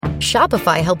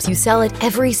Shopify helps you sell at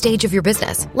every stage of your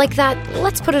business. Like that,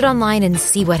 let's put it online and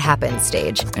see what happens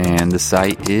stage. And the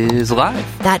site is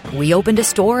live. That we opened a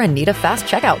store and need a fast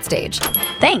checkout stage.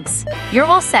 Thanks. You're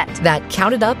all set. That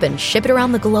count it up and ship it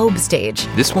around the globe stage.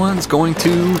 This one's going to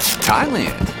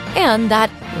Thailand. And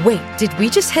that, wait, did we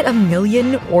just hit 1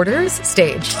 million orders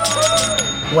stage?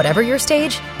 Whatever your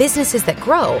stage, businesses that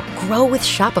grow with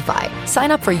Shopify.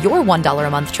 Sign up for your $1 a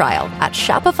month trial at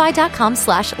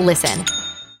shopify.com/listen.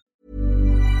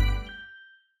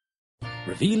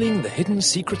 Revealing the hidden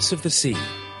secrets of the sea.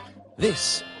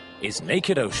 This is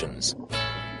Naked Oceans.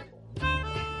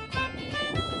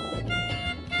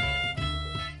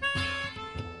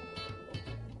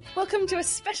 Welcome to a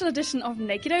special edition of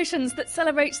Naked Oceans that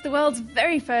celebrates the world's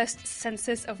very first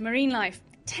census of marine life.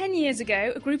 10 years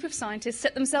ago, a group of scientists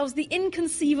set themselves the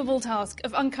inconceivable task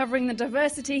of uncovering the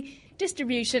diversity,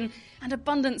 distribution and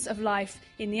abundance of life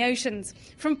in the oceans.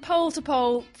 From pole to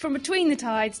pole, from between the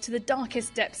tides to the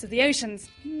darkest depths of the oceans.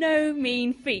 No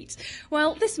mean feat.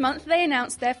 Well, this month they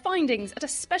announced their findings at a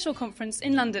special conference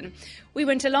in London. We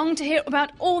went along to hear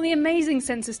about all the amazing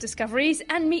census discoveries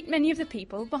and meet many of the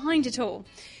people behind it all.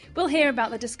 We'll hear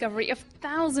about the discovery of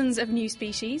thousands of new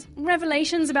species,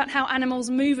 revelations about how animals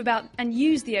move about and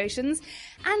use the oceans,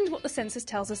 and what the census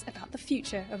tells us about the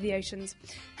future of the oceans.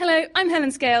 Hello, I'm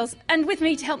Helen Scales, and with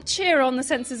me to help cheer on the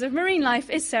census of marine life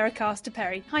is Sarah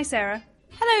Castor-Perry. Hi, Sarah.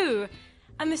 Hello!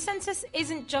 And the census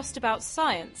isn't just about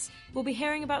science. We'll be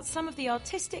hearing about some of the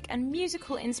artistic and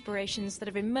musical inspirations that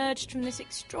have emerged from this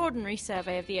extraordinary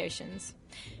survey of the oceans.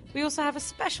 We also have a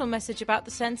special message about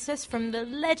the census from the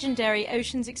legendary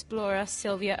oceans explorer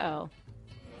Sylvia Earle.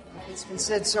 It's been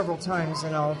said several times,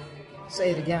 and I'll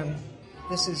say it again.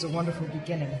 This is a wonderful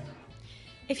beginning.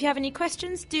 If you have any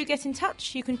questions, do get in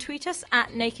touch. You can tweet us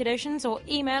at Naked Oceans or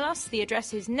email us. The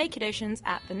address is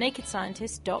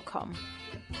nakedoceans@thenakedscientist.com.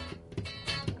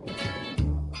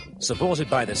 Supported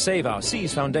by the Save Our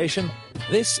Seas Foundation,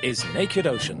 this is Naked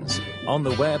Oceans, on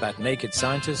the web at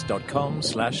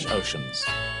nakedscientist.com/oceans.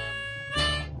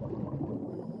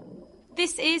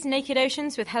 This is Naked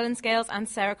Oceans with Helen Scales and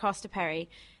Sarah Castor-Perry.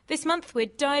 This month we're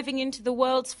diving into the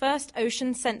world's first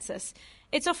ocean census.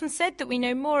 It's often said that we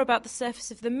know more about the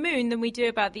surface of the moon than we do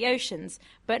about the oceans,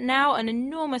 but now an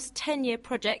enormous 10-year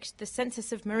project, the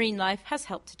Census of Marine Life, has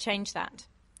helped to change that.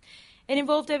 It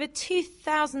involved over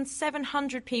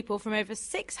 2,700 people from over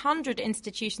 600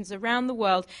 institutions around the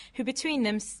world who between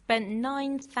them spent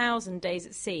 9,000 days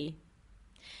at sea.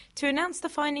 To announce the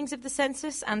findings of the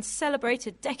census and celebrate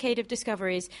a decade of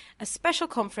discoveries, a special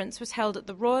conference was held at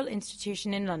the Royal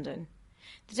Institution in London.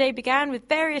 The day began with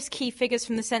various key figures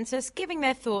from the census giving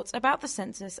their thoughts about the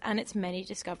census and its many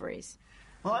discoveries.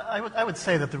 Well, I would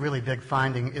say that the really big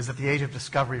finding is that the age of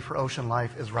discovery for ocean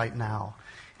life is right now.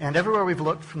 And everywhere we've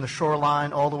looked, from the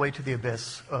shoreline all the way to the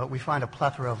abyss, we find a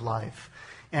plethora of life.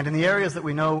 And in the areas that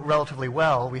we know relatively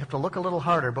well, we have to look a little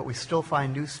harder, but we still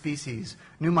find new species,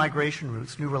 new migration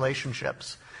routes, new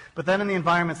relationships. But then in the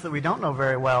environments that we don't know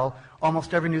very well,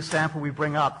 almost every new sample we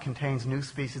bring up contains new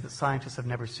species that scientists have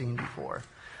never seen before.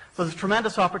 So there's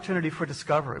tremendous opportunity for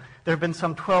discovery. There have been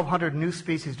some 1,200 new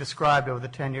species described over the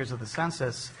 10 years of the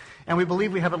census, and we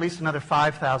believe we have at least another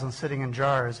 5,000 sitting in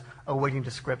jars awaiting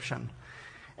description.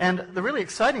 And the really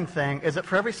exciting thing is that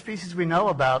for every species we know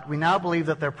about, we now believe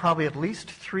that there are probably at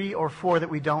least 3 or 4 that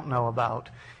we don't know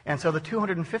about. And so the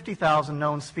 250,000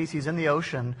 known species in the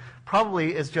ocean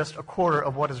probably is just a quarter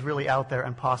of what is really out there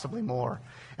and possibly more.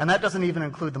 And that doesn't even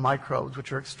include the microbes,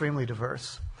 which are extremely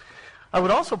diverse. I would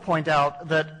also point out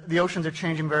that the oceans are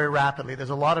changing very rapidly.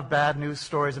 There's a lot of bad news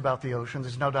stories about the oceans,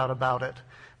 there's no doubt about it.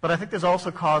 But I think there's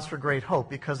also cause for great hope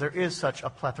because there is such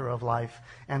a plethora of life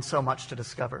and so much to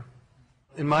discover.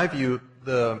 In my view,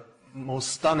 the most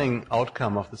stunning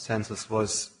outcome of the census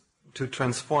was to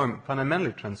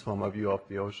fundamentally transform our view of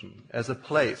the ocean as a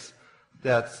place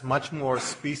that's much more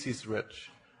species-rich,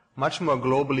 much more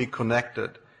globally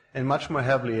connected, and much more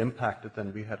heavily impacted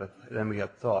than we had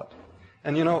thought.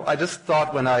 And I just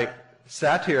thought when I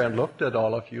sat here and looked at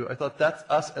all of you, I thought that's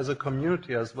us as a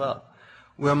community as well.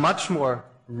 We're much more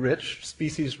rich,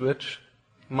 species-rich,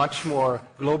 much more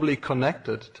globally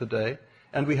connected today.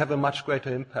 And we have a much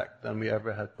greater impact than we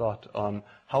ever had thought on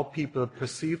how people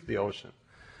perceive the ocean.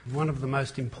 One of the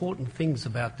most important things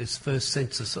about this first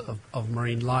census of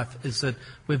marine life is that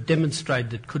we've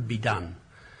demonstrated it could be done.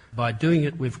 By doing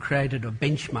it, we've created a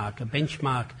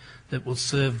benchmark that will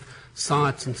serve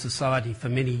science and society for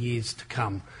many years to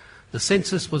come. The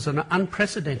census was an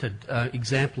unprecedented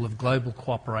example of global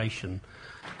cooperation.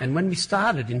 And when we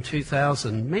started in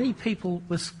 2000, many people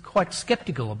were quite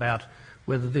sceptical about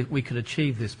whether we could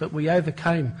achieve this, but we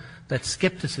overcame that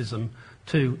scepticism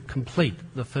to complete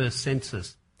the first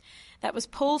census. That was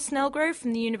Paul Snellgrove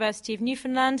from the University of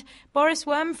Newfoundland, Boris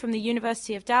Worm from the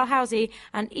University of Dalhousie,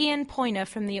 and Ian Poyner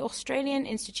from the Australian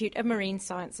Institute of Marine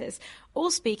Sciences, all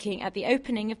speaking at the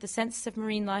opening of the Census of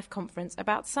Marine Life conference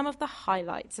about some of the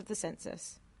highlights of the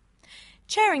census.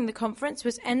 Chairing the conference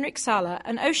was Enric Sala,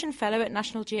 an ocean fellow at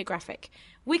National Geographic.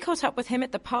 We caught up with him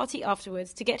at the party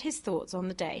afterwards to get his thoughts on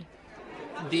the day.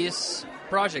 This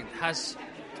project has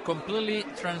completely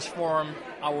transformed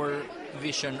our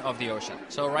vision of the ocean.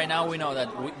 So right now we know that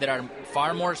there are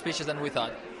far more species than we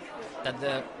thought, that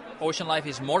the ocean life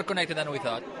is more connected than we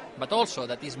thought, but also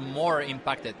that is more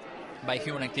impacted by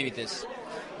human activities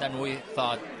than we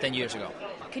thought 10 years ago.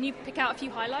 Can you pick out a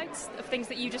few highlights of things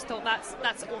that you just thought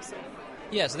that's awesome?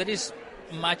 Yes, there is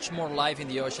much more life in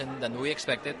the ocean than we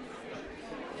expected.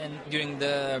 And during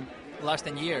the last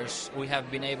 10 years, we have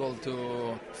been able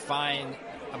to find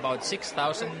about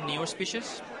 6,000 new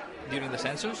species during the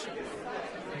census.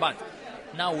 But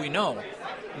now we know,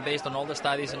 based on all the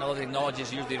studies and all the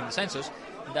technologies used during the census,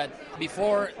 that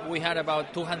before we had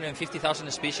about 250,000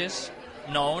 species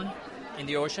known in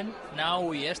the ocean. Now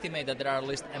we estimate that there are at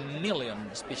least 1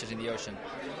 million species in the ocean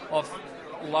of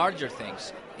larger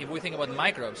things. If we think about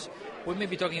microbes, we may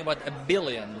be talking about 1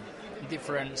 billion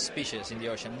different species in the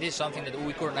ocean. This is something that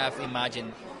we couldn't have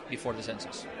imagined before the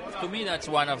census. To me, that's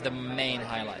one of the main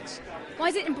highlights. Why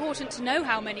is it important to know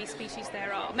how many species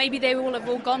there are? Maybe they will have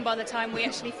all gone by the time we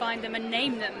actually find them and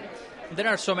name them. There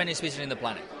are so many species in the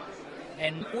planet,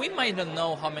 and we might not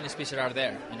know how many species are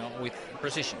there, with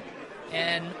precision.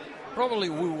 And probably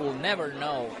we will never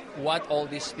know what all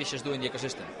these species do in the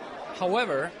ecosystem.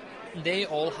 However, they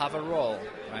all have a role,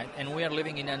 right? And we are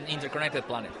living in an interconnected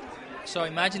planet. So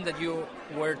imagine that you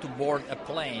were to board a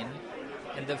plane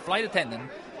and the flight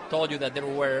attendant told you that there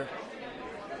were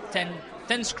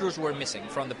 10 screws were missing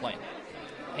from the plane.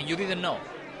 And you didn't know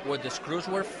what the screws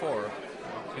were for.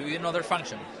 You didn't know their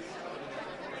function.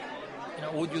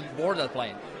 Would you board that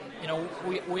plane?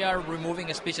 We are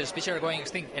removing a species. Species are going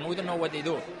extinct, and we don't know what they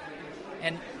do.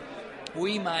 And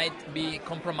we might be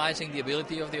compromising the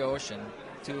ability of the ocean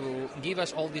to give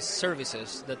us all these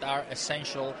services that are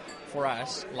essential for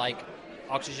us, like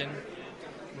oxygen,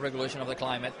 regulation of the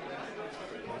climate,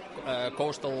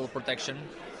 coastal protection,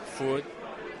 food,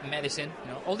 medicine,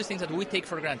 all these things that we take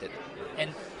for granted.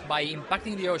 And by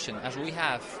impacting the ocean, as we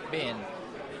have been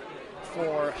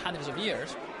for hundreds of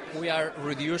years, we are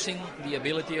reducing the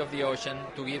ability of the ocean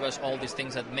to give us all these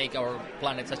things that make our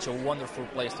planet such a wonderful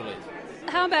place to live.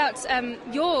 How about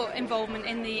your involvement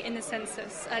in the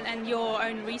census and your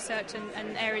own research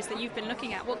and areas that you've been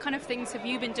looking at? What kind of things have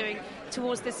you been doing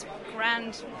towards this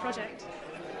grand project?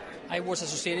 I was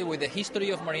associated with the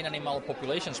History of Marine Animal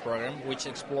Populations program, which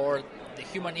explored the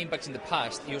human impacts in the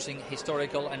past using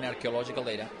historical and archaeological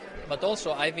data. But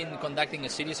also I've been conducting a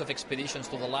series of expeditions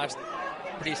to the last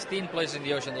pristine places in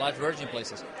the ocean, the last virgin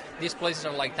places. These places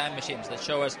are like time machines that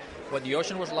show us what the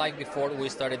ocean was like before we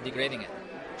started degrading it.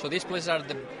 So these places are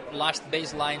the last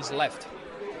baselines left.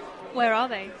 Where are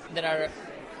they? There are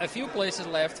a few places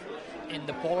left in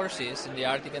the polar seas, in the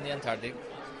Arctic and the Antarctic,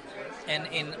 and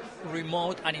in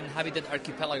remote uninhabited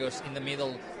archipelagos in the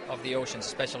middle of the ocean,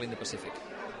 especially in the Pacific.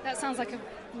 That sounds like a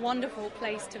wonderful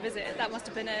place to visit. That must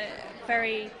have been a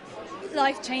very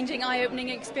life-changing, eye-opening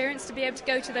experience to be able to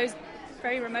go to those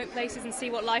very remote places and see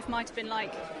what life might have been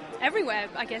like everywhere,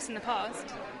 I guess, in the past.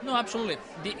 No, absolutely.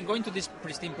 Going to these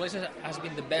pristine places has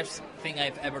been the best thing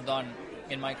I've ever done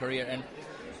in my career. And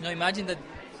imagine that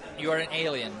you are an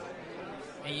alien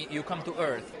and you come to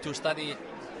Earth to study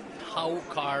how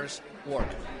cars work.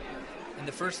 And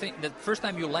the first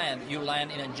time you land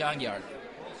in a junkyard,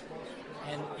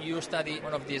 and you study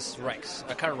one of these wrecks,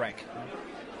 a car wreck.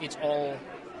 It's all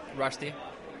rusty.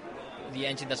 The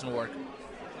engine doesn't work.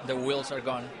 The wheels are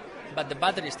gone. But the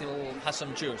battery still has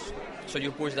some juice. So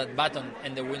you push that button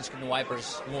and the windscreen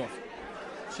wipers move.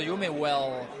 So you may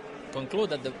well conclude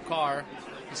that the car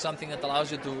is something that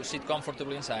allows you to sit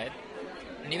comfortably inside.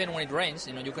 And even when it rains,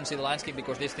 you can see the landscape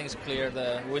because these things clear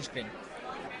the windscreen.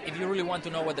 If you really want to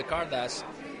know what the car does,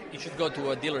 you should go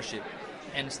to a dealership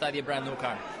and study a brand new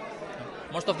car.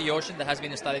 Most of the ocean that has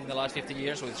been studied in the last 50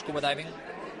 years with scuba diving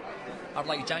are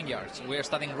like junkyards. We are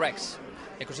studying wrecks,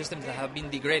 ecosystems that have been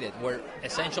degraded, where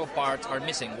essential parts are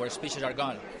missing, where species are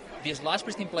gone. These last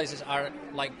pristine places are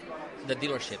like the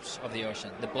dealerships of the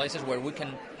ocean, the places where we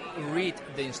can read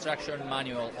the instruction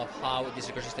manual of how these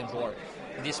ecosystems work.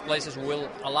 These places will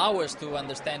allow us to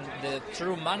understand the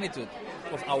true magnitude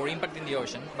of our impact in the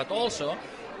ocean, but also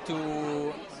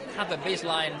to have a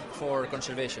baseline for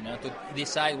conservation, to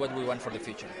decide what we want for the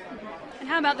future. And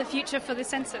how about the future for the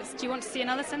census? Do you want to see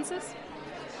another census?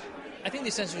 I think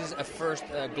the census is a first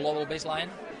global baseline.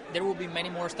 There will be many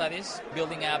more studies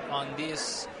building up on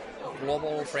this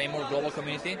global framework, global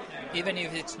community, even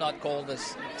if it's not called the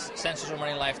Census of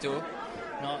Marine Life 2.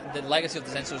 No, the legacy of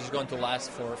the census is going to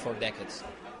last for decades.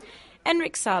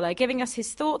 Enric Sala giving us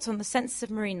his thoughts on the census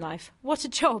of marine life. What a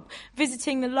job!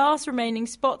 Visiting the last remaining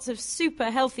spots of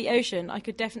super healthy ocean. I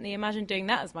could definitely imagine doing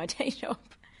that as my day job.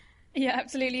 Yeah,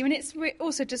 absolutely. I mean, it's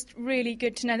also just really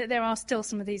good to know that there are still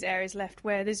some of these areas left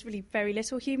where there's really very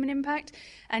little human impact.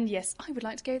 And yes, I would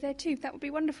like to go there too. That would be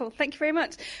wonderful. Thank you very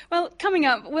much. Well, coming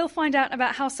up, we'll find out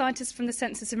about how scientists from the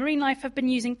Census of Marine Life have been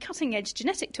using cutting-edge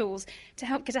genetic tools to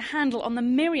help get a handle on the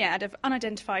myriad of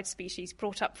unidentified species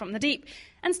brought up from the deep.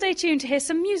 And stay tuned to hear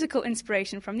some musical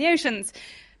inspiration from the oceans.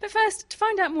 But first, to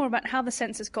find out more about how the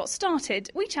census got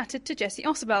started, we chatted to Jesse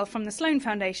Ossabel from the Sloan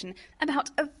Foundation about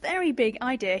a very big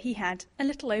idea he had a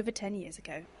little over 10 years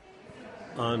ago.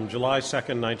 On July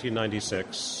 2nd,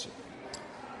 1996,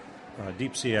 a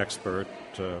deep-sea expert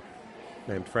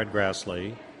named Fred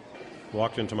Grassley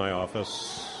walked into my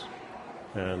office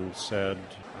and said,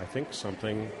 I think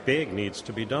something big needs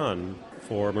to be done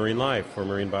for marine life, for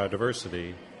marine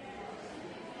biodiversity.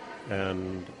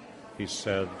 And he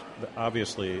said,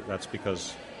 obviously, that's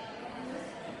because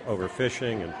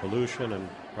overfishing and pollution and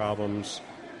problems,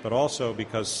 but also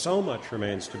because so much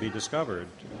remains to be discovered.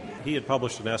 He had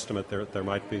published an estimate that there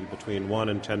might be between 1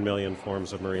 and 10 million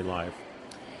forms of marine life.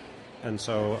 And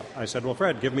so I said, well,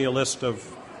 Fred, give me a list of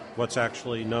what's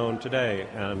actually known today.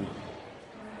 And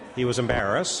he was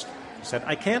embarrassed. He said,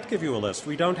 I can't give you a list.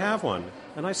 We don't have one.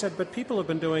 And I said, but people have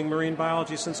been doing marine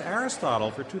biology since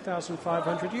Aristotle for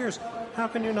 2,500 years. How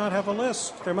can you not have a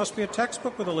list? There must be a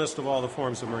textbook with a list of all the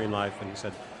forms of marine life. And he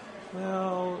said,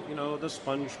 well, the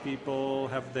sponge people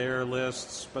have their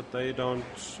lists, but they don't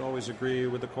always agree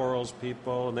with the corals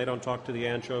people, and they don't talk to the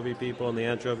anchovy people, and the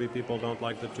anchovy people don't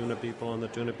like the tuna people, and the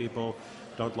tuna people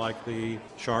don't like the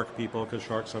shark people, because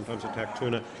sharks sometimes attack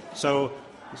tuna. So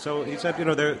he said,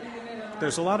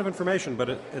 there's a lot of information, but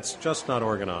it's just not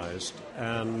organized,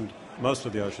 and most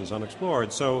of the ocean is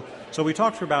unexplored. So we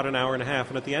talked for about an hour and a half,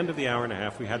 and at the end of the hour and a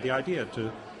half, we had the idea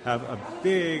to have a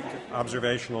big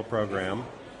observational program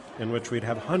in which we'd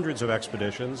have hundreds of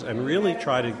expeditions and really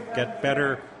try to get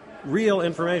better real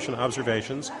information,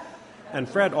 observations. And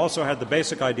Fred also had the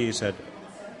basic idea. He said,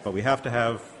 but we have to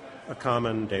have a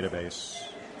common database.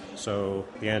 So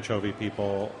the anchovy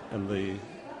people and the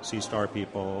sea star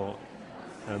people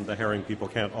and the herring people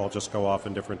can't all just go off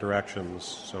in different directions.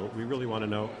 So we really want to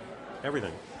know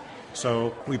everything.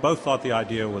 So we both thought the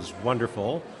idea was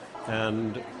wonderful,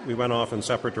 and we went off in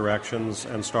separate directions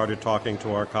and started talking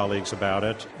to our colleagues about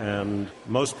it. And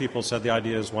most people said the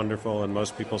idea is wonderful, and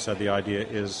most people said the idea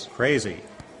is crazy.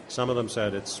 Some of them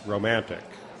said it's romantic.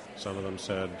 Some of them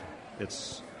said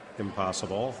it's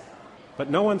impossible.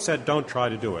 But no one said don't try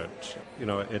to do it.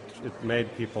 It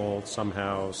made people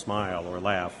somehow smile or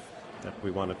laugh that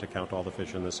we wanted to count all the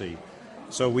fish in the sea.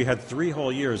 So we had 3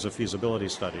 whole years of feasibility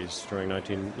studies during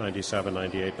 1997,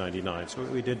 98, 99. So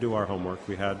we did do our homework.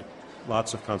 We had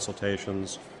lots of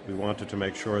consultations. We wanted to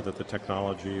make sure that the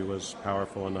technology was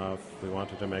powerful enough. We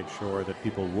wanted to make sure that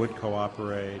people would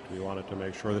cooperate. We wanted to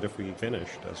make sure that if we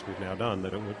finished, as we've now done,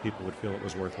 that people would feel it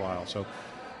was worthwhile. So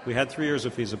we had 3 years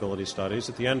of feasibility studies,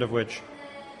 at the end of which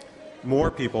more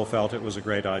people felt it was a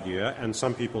great idea, and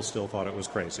some people still thought it was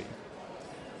crazy.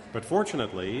 But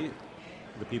fortunately,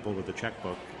 the people with the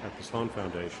checkbook at the Sloan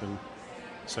Foundation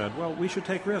said, well, we should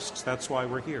take risks. That's why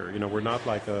we're here. We're not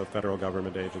like a federal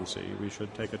government agency. We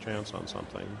should take a chance on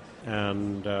something.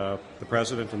 And the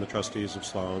president and the trustees of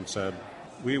Sloan said,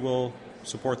 we will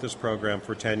support this program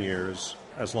for 10 years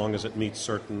as long as it meets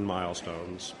certain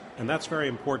milestones. And that's very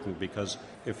important because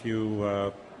if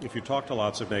you talk to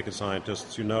lots of naked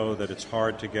scientists, you know that it's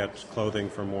hard to get clothing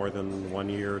for more than 1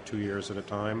 year or 2 years at a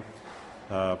time.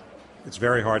 It's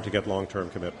very hard to get long-term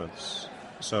commitments.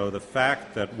 So the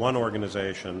fact that one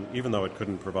organization, even though it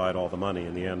couldn't provide all the money,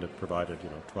 in the end it provided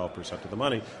 12% of the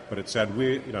money, but it said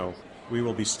we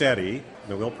will be steady.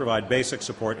 We'll provide basic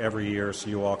support every year so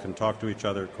you all can talk to each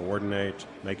other, coordinate,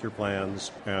 make your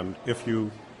plans, and if you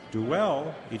do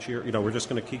well each year, we're just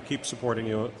going to keep supporting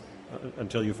you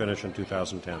until you finish in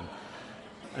 2010.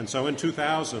 And so in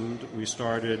 2000 we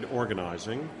started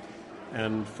organizing.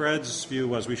 And Fred's view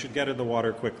was we should get in the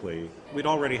water quickly. We'd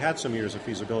already had some years of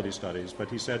feasibility studies, but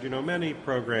he said, many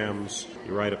programs,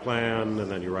 you write a plan, and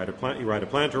then you write a plan to write a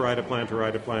plan to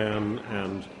write a plan,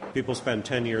 and people spend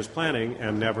 10 years planning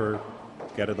and never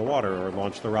get in the water or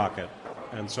launch the rocket.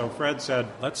 And so Fred said,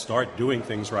 let's start doing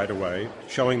things right away,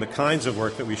 showing the kinds of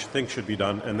work that we think should be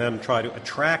done, and then try to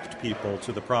attract people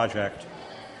to the project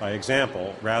by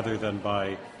example rather than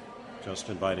by just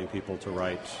inviting people to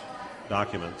write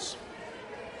documents.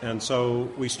 And so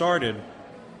we started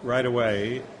right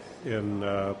away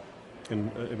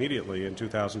immediately in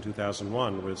 2000,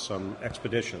 2001 with some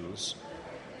expeditions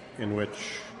in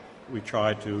which we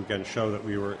tried to, again, show that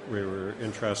we were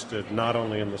interested not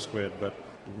only in the squid, but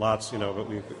but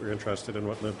we were interested in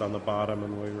what lived on the bottom,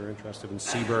 and we were interested in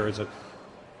seabirds and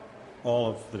all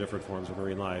of the different forms of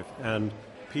marine life. And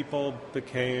people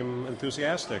became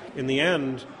enthusiastic. In the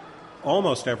end,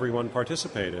 almost everyone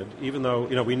participated, even though,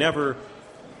 we never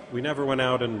went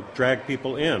out and dragged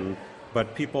people in, but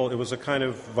it was a kind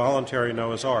of voluntary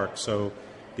Noah's Ark. So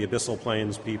the abyssal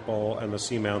plains people and the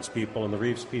seamounts people and the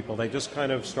reefs people, they just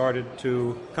kind of started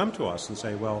to come to us and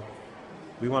say, well,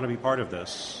 we want to be part of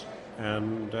this.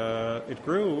 And it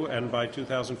grew, and by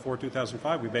 2004,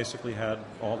 2005, we basically had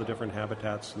all the different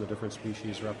habitats and the different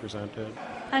species represented.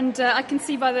 And I can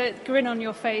see by the grin on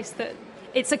your face that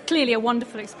it's clearly a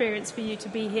wonderful experience for you to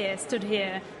be here, stood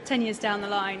here, 10 years down the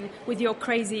line, with your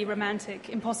crazy, romantic,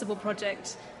 impossible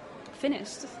project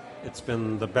finished. It's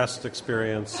been the best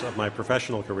experience of my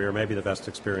professional career, maybe the best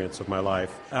experience of my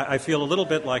life. I feel a little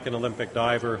bit like an Olympic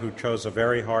diver who chose a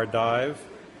very hard dive,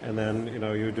 and then,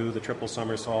 you do the triple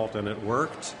somersault and it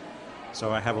worked.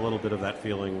 So I have a little bit of that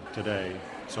feeling today.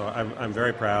 So I'm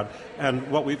very proud. And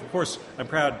I'm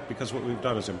proud because what we've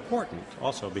done is important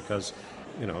also because,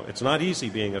 it's not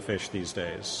easy being a fish these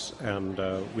days. And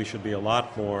we should be a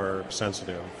lot more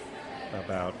sensitive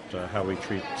about how we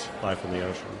treat life in the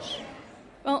oceans.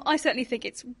 Well, I certainly think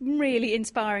it's really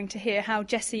inspiring to hear how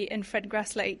Jessie and Fred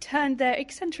Grassley turned their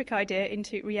eccentric idea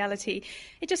into reality.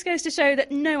 It just goes to show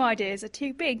that no ideas are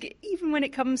too big, even when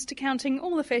it comes to counting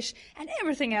all the fish and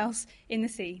everything else in the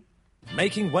sea.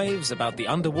 Making waves about the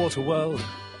underwater world.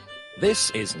 This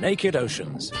is Naked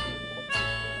Oceans.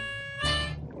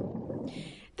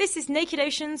 This is Naked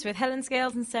Oceans with Helen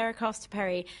Scales and Sarah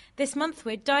Castor-Perry. This month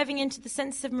we're diving into the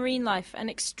Census of Marine Life, an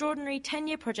extraordinary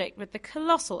 10-year project with the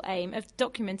colossal aim of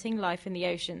documenting life in the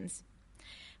oceans.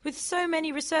 With so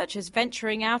many researchers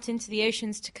venturing out into the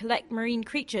oceans to collect marine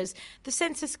creatures, the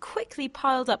census quickly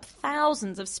piled up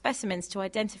thousands of specimens to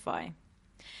identify.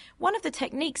 One of the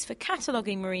techniques for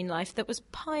cataloguing marine life that was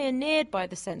pioneered by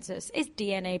the census is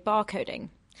DNA barcoding.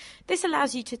 This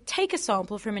allows you to take a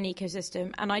sample from an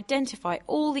ecosystem and identify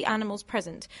all the animals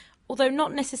present, although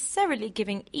not necessarily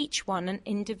giving each one an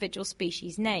individual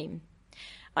species name.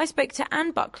 I spoke to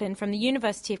Anne Bucklin from the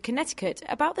University of Connecticut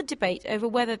about the debate over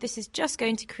whether this is just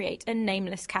going to create a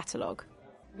nameless catalogue.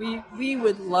 We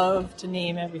would love to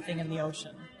name everything in the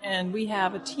ocean, and we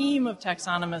have a team of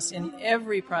taxonomists in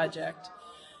every project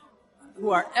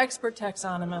who are expert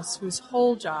taxonomists whose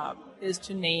whole job is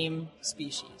to name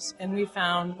species. And we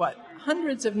found,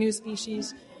 hundreds of new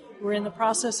species. We're in the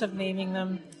process of naming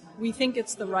them. We think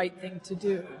it's the right thing to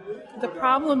do. The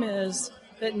problem is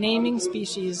that naming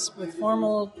species with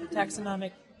formal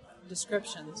taxonomic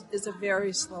descriptions is a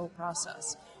very slow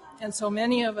process. And so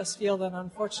many of us feel that,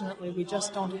 unfortunately, we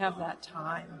just don't have that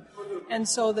time. And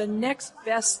so the next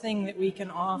best thing that we can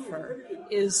offer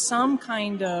is some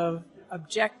kind of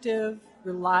objective,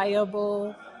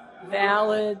 reliable,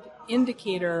 valid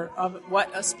indicator of what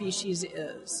a species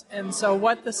is. And so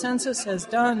what the census has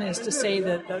done is to say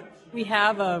that we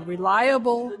have a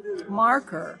reliable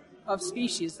marker of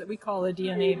species that we call a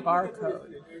DNA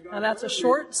barcode. Now that's a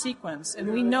short sequence,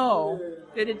 and we know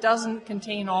that it doesn't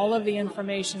contain all of the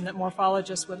information that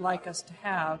morphologists would like us to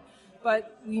have,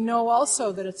 but we know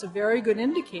also that it's a very good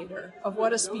indicator of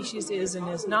what a species is and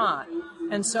is not.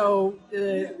 And so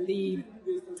the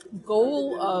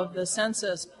goal of the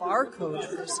census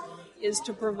barcoders is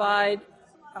to provide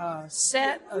a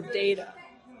set of data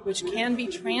which can be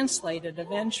translated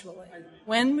eventually,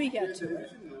 when we get to it,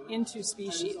 into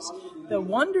species. The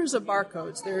wonders of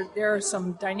barcodes, there are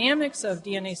some dynamics of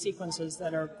DNA sequences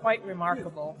that are quite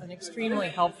remarkable and extremely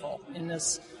helpful in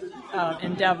this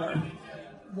endeavor.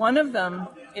 One of them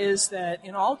is that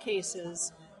in all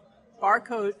cases,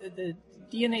 the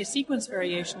DNA sequence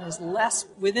variation is less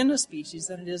within a species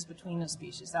than it is between a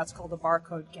species. That's called a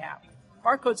barcode gap.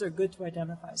 Barcodes are good to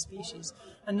identify species.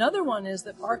 Another one is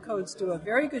that barcodes do a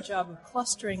very good job of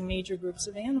clustering major groups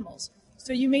of animals.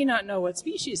 So you may not know what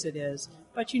species it is,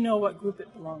 but you know what group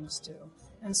it belongs to.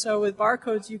 And so with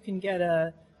barcodes, you can get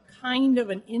a kind of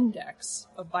an index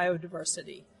of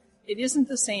biodiversity. It isn't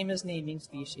the same as naming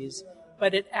species,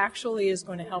 but it actually is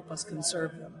going to help us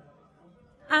conserve them.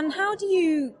 And how do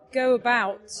you go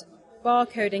about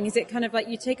barcoding? Is it kind of like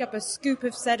you take up a scoop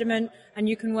of sediment and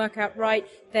you can work out, right,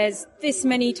 there's this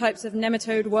many types of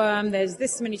nematode worm, there's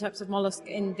this many types of mollusk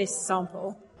in this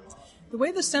sample? The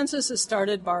way the census has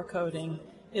started barcoding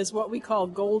is what we call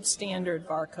gold standard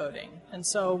barcoding. And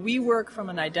so we work from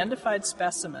an identified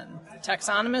specimen. The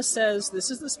taxonomist says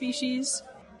this is the species,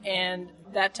 and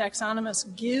that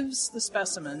taxonomist gives the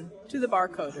specimen to the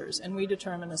barcoders, and we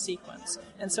determine a sequence.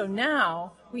 And so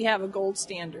now we have a gold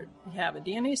standard. We have a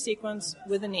DNA sequence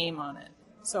with a name on it.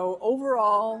 So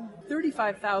overall,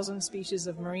 35,000 species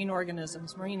of marine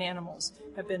organisms, marine animals,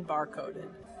 have been barcoded.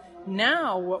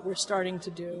 Now what we're starting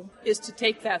to do is to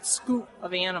take that scoop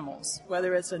of animals,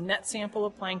 whether it's a net sample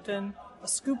of plankton, a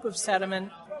scoop of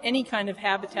sediment, any kind of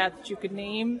habitat that you could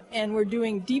name, and we're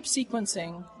doing deep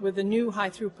sequencing with the new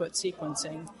high-throughput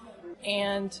sequencing.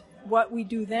 And what we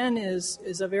do then is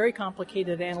a very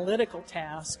complicated analytical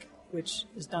task, which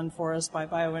is done for us by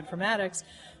bioinformatics,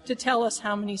 to tell us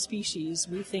how many species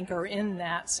we think are in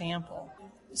that sample.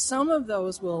 Some of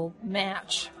those will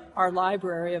match our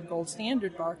library of gold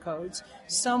standard barcodes,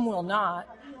 some will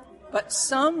not, but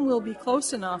some will be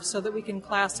close enough so that we can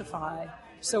classify.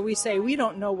 So we say we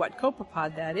don't know what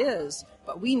copepod that is,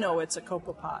 but we know it's a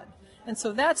copepod. And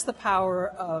so that's the power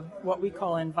of what we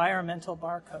call environmental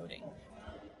barcoding.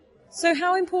 So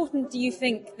how important do you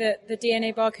think that the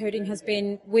DNA barcoding has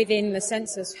been within the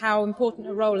census? How important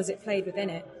a role has it played within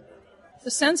it?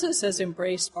 The census has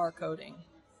embraced barcoding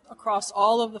across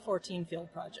all of the 14 field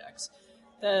projects.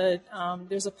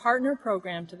 There's a partner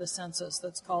program to the census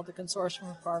that's called the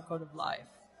Consortium for Barcode of Life.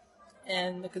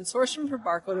 And the Consortium for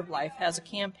Barcode of Life has a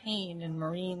campaign in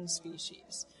marine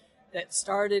species that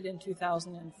started in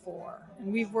 2004.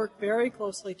 And we've worked very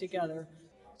closely together.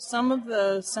 Some of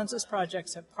the census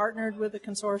projects have partnered with the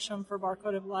Consortium for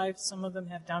Barcode of Life. Some of them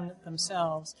have done it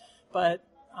themselves. But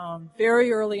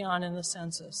very early on in the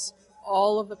census,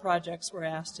 all of the projects were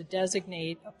asked to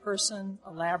designate a person,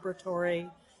 a laboratory,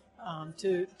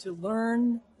 to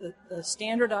learn the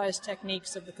standardized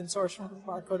techniques of the Consortium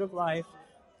for Barcode of Life,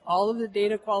 all of the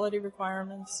data quality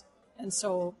requirements. And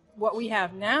so what we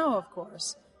have now, of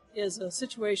course, is a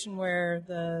situation where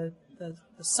the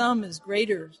sum is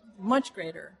greater, much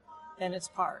greater than its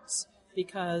parts,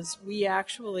 because we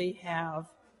actually have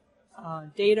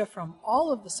data from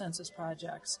all of the census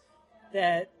projects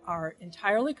that are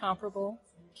entirely comparable,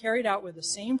 carried out with the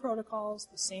same protocols,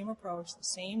 the same approach, the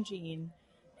same gene.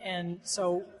 And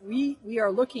so we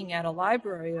are looking at a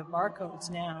library of barcodes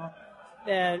now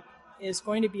that is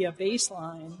going to be a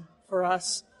baseline for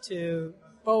us to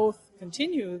both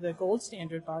continue the gold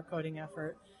standard barcoding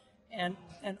effort and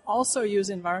also use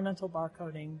environmental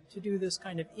barcoding to do this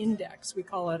kind of index. We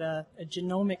call it a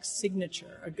genomic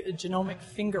signature, a genomic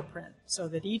fingerprint, so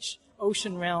that each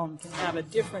ocean realm can have a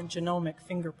different genomic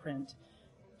fingerprint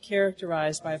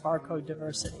characterized by barcode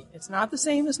diversity. It's not the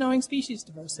same as knowing species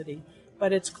diversity,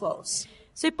 but it's close.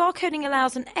 So barcoding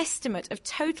allows an estimate of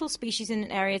total species in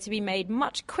an area to be made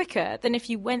much quicker than if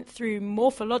you went through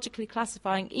morphologically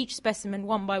classifying each specimen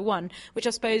one by one, which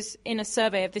I suppose in a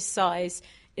survey of this size,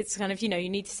 it's kind of, you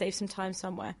need to save some time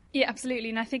somewhere. Yeah, absolutely.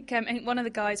 And I think one of the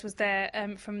guys was there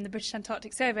from the British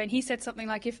Antarctic Survey, and he said something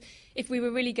like if we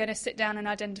were really going to sit down and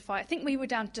identify, I think we were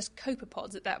down to just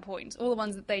copepods at that point, all the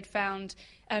ones that they'd found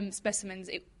specimens,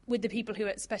 with the people who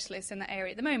are specialists in that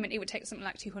area at the moment, it would take something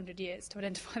like 200 years to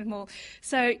identify them all.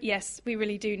 So, yes, we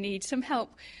really do need some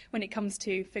help when it comes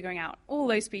to figuring out all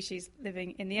those species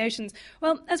living in the oceans.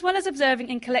 Well, as well as observing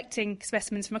and collecting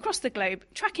specimens from across the globe,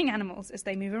 tracking animals as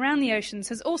they move around the oceans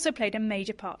has also played a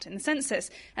major part in the census,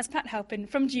 as Pat Halpin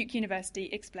from Duke University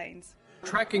explains.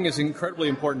 Tracking is incredibly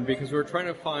important because we're trying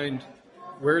to find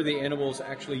where the animals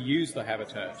actually use the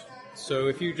habitat. So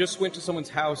if you just went to someone's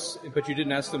house, but you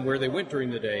didn't ask them where they went during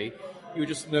the day, you would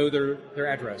just know their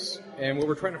address. And what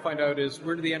we're trying to find out is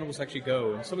where do the animals actually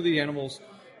go? And some of the animals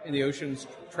in the oceans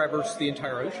traverse the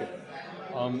entire ocean.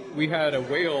 We had a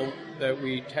whale that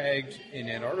we tagged in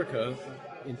Antarctica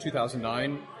in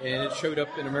 2009, and it showed up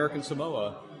in American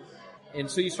Samoa. And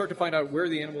so you start to find out where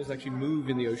the animals actually move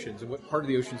in the oceans and what part of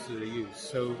the oceans do they use.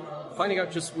 So finding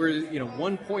out just where,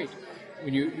 one point,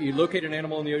 when you locate an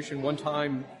animal in the ocean one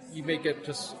time, you may get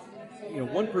just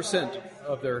 1%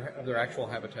 of their actual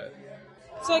habitat.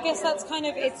 So I guess that's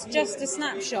it's just a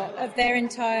snapshot of their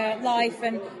entire life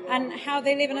and how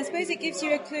they live. And I suppose it gives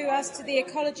you a clue as to the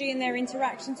ecology and their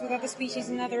interactions with other species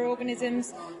and other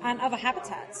organisms and other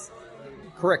habitats.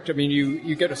 Correct. I mean,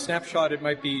 you get a snapshot. It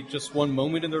might be just one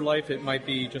moment in their life. It might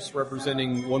be just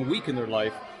representing 1 week in their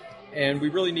life. And we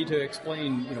really need to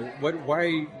explain,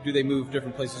 why do they move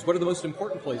different places? What are the most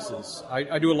important places?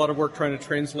 I do a lot of work trying to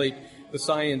translate the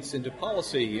science into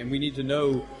policy, and we need to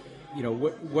know,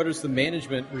 what is the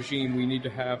management regime we need to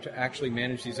have to actually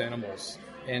manage these animals?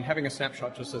 And having a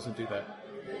snapshot just doesn't do that.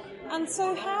 And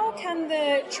so how can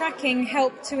the tracking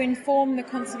help to inform the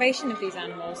conservation of these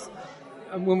animals?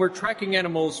 when we're tracking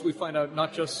animals, we find out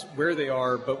not just where they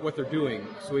are, but what they're doing.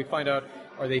 So we find out,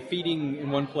 are they feeding in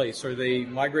one place? Are they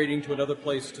migrating to another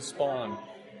place to spawn?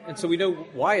 And so we know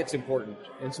why it's important.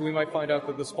 And so we might find out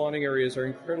that the spawning areas are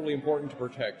incredibly important to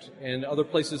protect. And other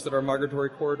places that are migratory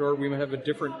corridor, we might have a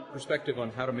different perspective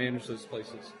on how to manage those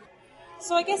places.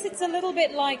 So I guess it's a little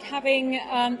bit like having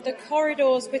the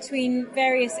corridors between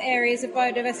various areas of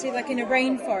biodiversity, like in a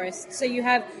rainforest. So you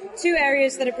have two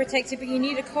areas that are protected, but you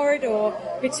need a corridor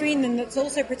between them that's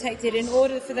also protected in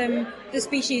order for the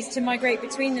species to migrate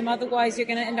between them. Otherwise, you're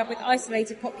going to end up with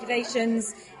isolated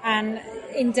populations and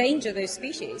endanger those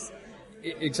species.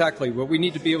 Exactly. What we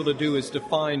need to be able to do is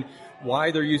define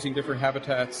why they're using different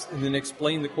habitats and then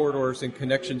explain the corridors and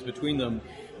connections between them.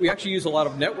 We actually use a lot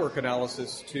of network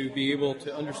analysis to be able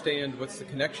to understand what's the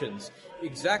connections.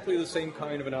 Exactly the same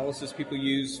kind of analysis people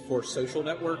use for social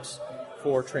networks,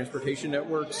 for transportation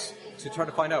networks, to try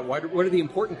to find out what are the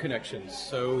important connections.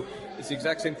 So it's the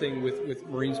exact same thing with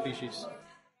marine species.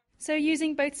 So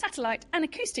using both satellite and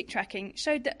acoustic tracking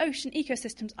showed that ocean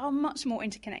ecosystems are much more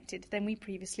interconnected than we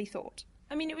previously thought.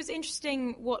 I mean, it was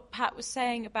interesting what Pat was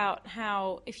saying about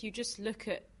how if you just look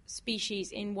at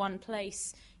species in one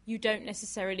place, you don't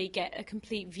necessarily get a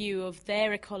complete view of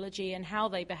their ecology and how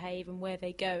they behave and where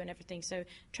they go and everything. So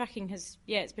tracking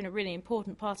it's been a really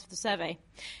important part of the survey.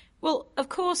 Well, of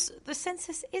course, the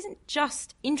census isn't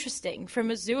just interesting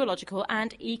from a zoological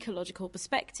and ecological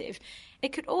perspective.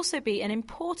 It could also be an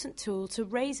important tool to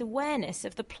raise awareness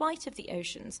of the plight of the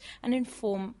oceans and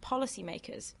inform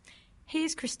policymakers.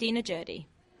 Here's Christina Jurdy.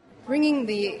 Bringing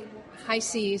the high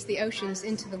seas, the oceans,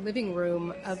 into the living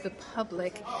room of the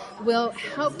public will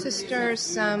help to stir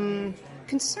some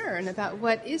concern about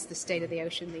what is the state of the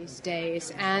ocean these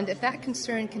days, and if that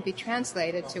concern can be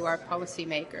translated to our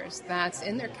policymakers, that's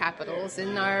in their capitals,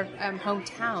 in our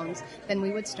hometowns, then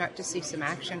we would start to see some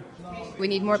action. We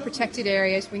need more protected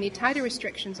areas, we need tighter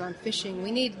restrictions on fishing,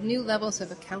 we need new levels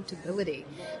of accountability,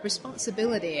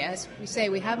 responsibility. As we say,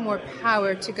 we have more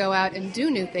power to go out and do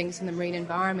new things in the marine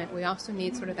environment. We also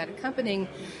need sort of that accompanying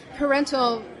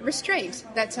parental restraint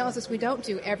that tells us we don't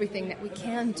do everything that we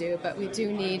can do, but we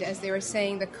do need, as they were saying,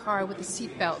 the car with the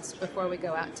seatbelts before we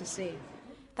go out to sea.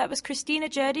 That was Christina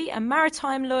Jurdy, a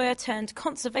maritime lawyer turned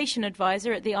conservation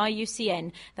advisor at the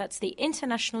IUCN. That's the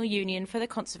International Union for the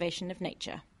Conservation of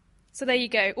Nature. So there you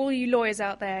go, all you lawyers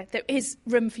out there, there is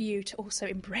room for you to also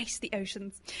embrace the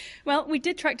oceans. Well, we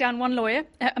did track down one lawyer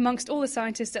amongst all the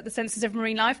scientists at the Census of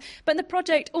Marine Life, but the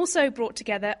project also brought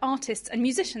together artists and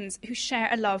musicians who share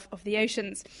a love of the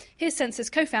oceans. Here's Census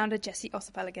co-founder Jesse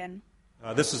Ossipel again.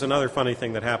 This is another funny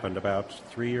thing that happened. About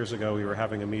 3 years ago, we were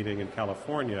having a meeting in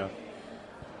California,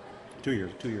 2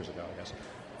 years ago, I guess,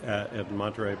 in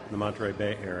the Monterey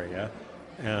Bay area,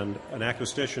 and an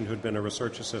acoustician who'd been a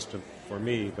research assistant for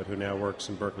me, but who now works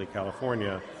in Berkeley,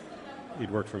 California, he'd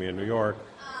worked for me in New York,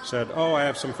 said, I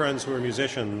have some friends who are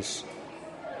musicians,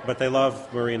 but they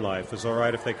love marine life. Is it all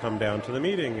right if they come down to the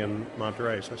meeting in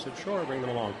Monterey? So I said, sure, bring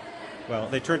them along. Well,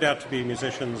 they turned out to be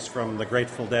musicians from the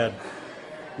Grateful Dead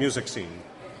music scene,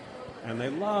 and they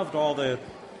loved all the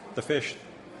fish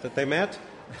that they met.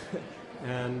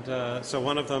 And so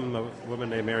one of them, a woman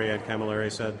named Marianne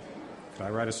Camilleri, said, could I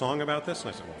write a song about this? And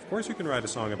I said, well, of course you can write a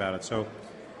song about it. So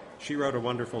she wrote a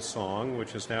wonderful song,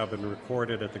 which has now been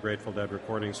recorded at the Grateful Dead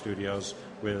recording studios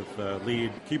with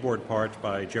lead keyboard part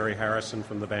by Jerry Harrison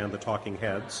from the band The Talking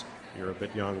Heads. You're a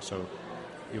bit young, so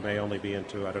you may only be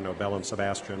into, Belle and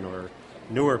Sebastian or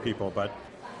newer people, but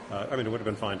it would have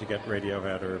been fine to get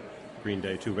Radiohead or Green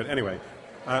Day too. But anyway,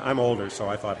 I'm older, so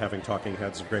I thought having Talking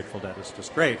Heads and Grateful Dead is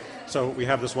just great. So we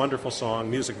have this wonderful song,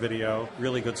 music video,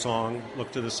 really good song,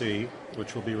 Look to the Sea,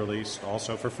 which will be released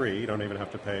also for free. You don't even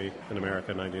have to pay in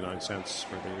America 99 cents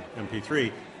for the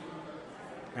MP3.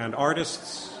 And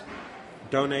artists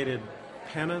donated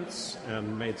pennants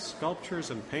and made sculptures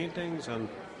and paintings, and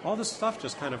all this stuff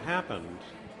just kind of happened.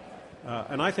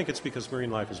 And I think it's because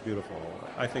marine life is beautiful.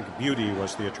 I think beauty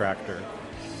was the attractor.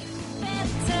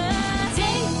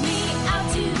 Take me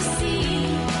out to sea.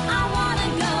 I wanna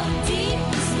go deep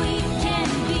as we can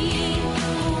be.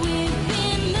 We've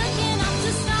been looking up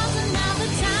to stars and now the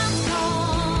time's come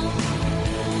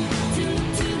to look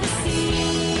to the sea.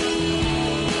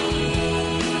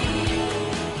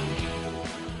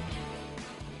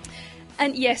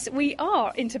 And yes, we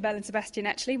are into Belle and Sebastian,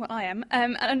 actually. Well, I am.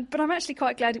 But I'm actually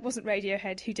quite glad it wasn't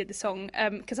Radiohead who did the song,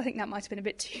 because I think that might have been a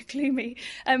bit too gloomy.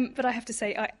 But I have to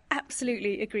say, I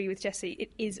absolutely agree with Jesse.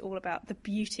 It is all about the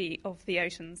beauty of the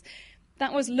oceans.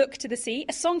 That was Look to the Sea,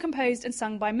 a song composed and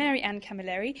sung by Mary Ann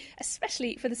Camilleri,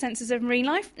 especially for the Census of Marine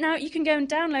Life. Now, you can go and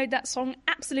download that song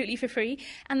absolutely for free,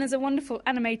 and there's a wonderful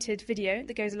animated video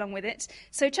that goes along with it.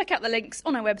 So check out the links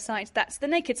on our website. That's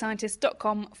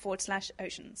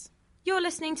thenakedscientist.com/oceans. You're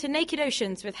listening to Naked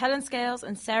Oceans with Helen Scales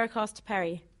and Sarah Costa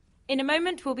Perry. In a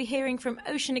moment, we'll be hearing from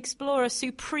ocean explorer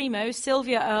supremo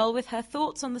Sylvia Earle with her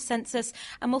thoughts on the census,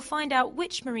 and we'll find out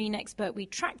which marine expert we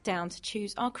tracked down to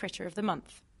choose our Critter of the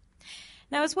Month.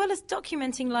 Now, as well as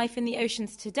documenting life in the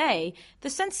oceans today, the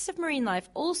Census of Marine Life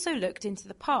also looked into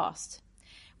the past.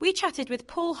 We chatted with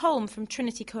Paul Holm from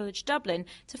Trinity College Dublin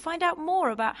to find out more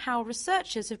about how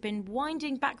researchers have been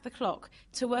winding back the clock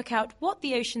to work out what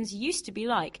the oceans used to be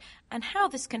like and how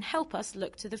this can help us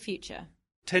look to the future.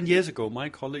 10 years ago, my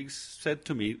colleagues said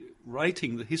to me,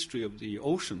 writing the history of the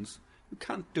oceans, you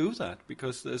can't do that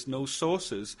because there's no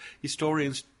sources.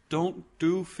 Historians don't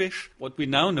do fish. What we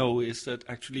now know is that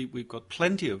actually we've got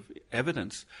plenty of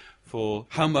evidence for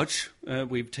how much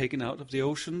we've taken out of the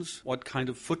oceans, what kind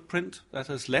of footprint that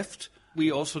has left. We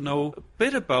also know a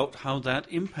bit about how that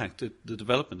impacted the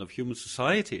development of human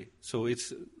society. So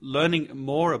it's learning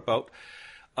more about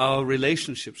our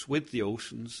relationships with the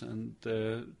oceans, and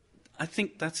I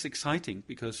think that's exciting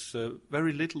because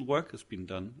very little work has been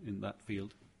done in that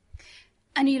field.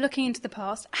 And you're looking into the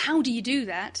past. How do you do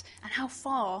that? And how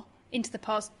far into the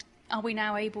past are we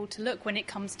now able to look when it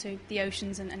comes to the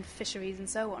oceans and fisheries and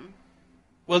so on?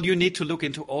 Well, you need to look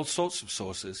into all sorts of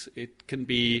sources. It can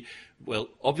be, well,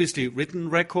 obviously written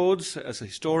records. As a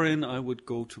historian, I would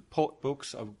go to port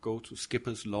books, I would go to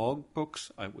skipper's log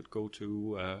books, I would go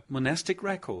to monastic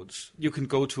records. You can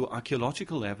go to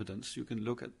archaeological evidence. You can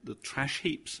look at the trash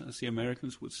heaps, as the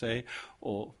Americans would say,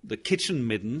 or the kitchen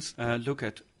middens. Look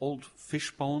at old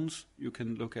fish bones. You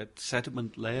can look at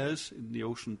sediment layers in the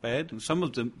ocean bed. And some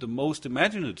of the most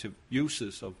imaginative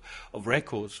uses of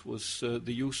records was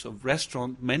the use of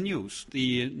restaurant menus.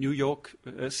 The New York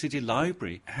City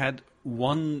Library had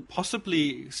one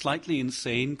possibly slightly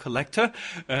insane collector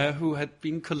who had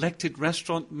been collected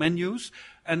restaurant menus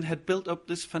and had built up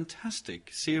this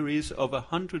fantastic series of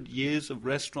 100 years of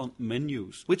restaurant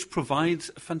menus, which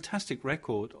provides a fantastic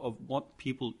record of what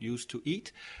people used to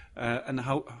eat and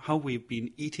how we've been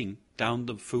eating down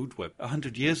the food web.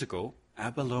 100 years ago,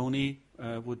 abalone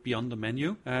would be on the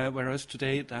menu, whereas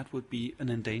today that would be an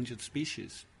endangered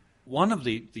species. One of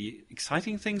the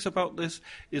exciting things about this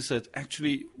is that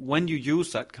actually when you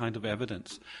use that kind of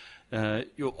evidence,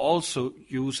 you also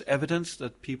use evidence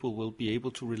that people will be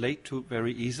able to relate to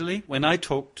very easily. When I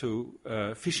talk to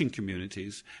fishing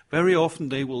communities, very often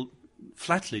they will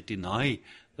flatly deny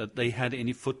that they had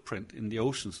any footprint in the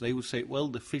oceans. They will say, well,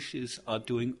 the fishes are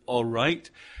doing all right.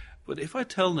 But if I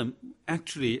tell them,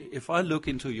 actually, if I look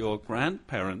into your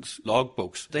grandparents'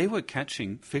 logbooks, they were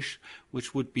catching fish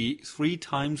which would be 3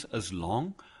 times as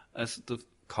long as the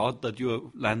cod that you are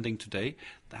landing today,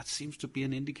 that seems to be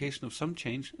an indication of some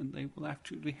change, and they will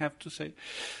actually have to say,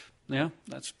 yeah,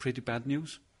 that's pretty bad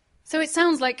news. So it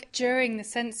sounds like during the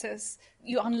census,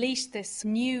 you unleashed this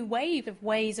new wave of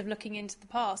ways of looking into the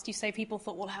past. You say people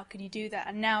thought, well, how can you do that?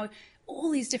 And now all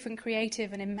these different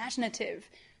creative and imaginative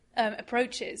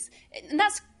approaches. And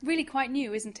that's really quite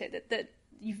new, isn't it? That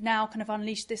you've now kind of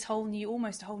unleashed this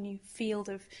almost a whole new field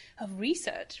of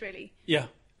research, really. Yeah,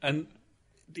 and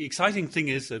the exciting thing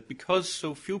is that because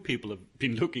so few people have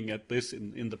been looking at this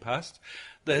in the past,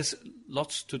 there's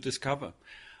lots to discover.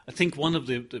 I think one of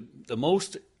the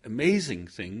most amazing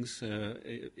things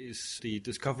is the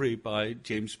discovery by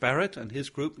James Barrett and his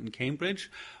group in Cambridge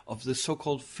of the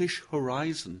so-called fish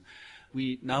horizon.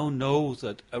 We now know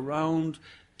that around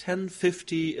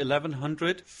 1050,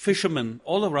 1100 fishermen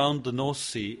all around the North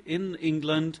Sea in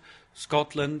England,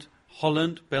 Scotland,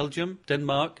 Holland, Belgium,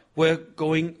 Denmark were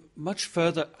going much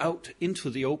further out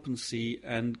into the open sea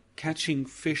and catching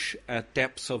fish at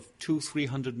depths of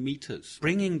 200-300 meters,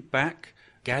 bringing back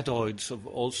gadoids of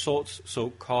all sorts,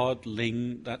 so cod,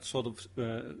 ling, that sort of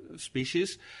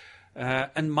species,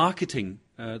 and marketing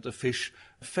the fish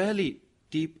fairly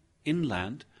deep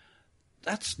inland.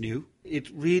 That's new.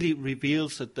 It really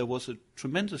reveals that there was a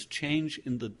tremendous change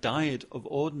in the diet of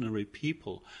ordinary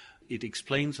people. It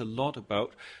explains a lot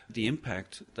about the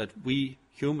impact that we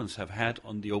humans have had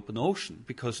on the open ocean,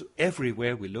 because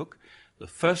everywhere we look, the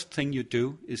first thing you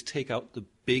do is take out the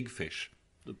big fish,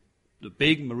 the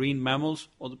big marine mammals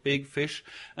or the big fish.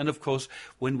 And of course,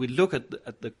 when we look at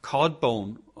the cod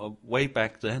bone of way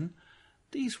back then,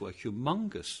 these were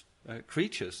humongous.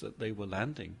 creatures that they were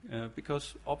landing,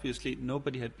 because obviously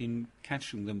nobody had been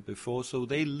catching them before, so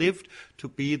they lived to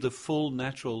be the full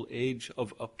natural age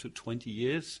of up to 20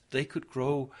 years. They could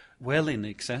grow well in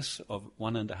excess of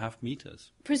 1.5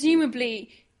 meters.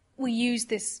 Presumably, we use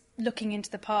this looking into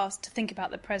the past to think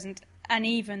about the present and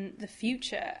even the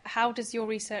future. How does your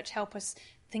research help us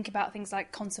think about things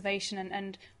like conservation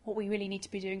and what we really need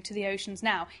to be doing to the oceans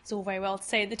now? It's all very well to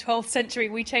say in the 12th century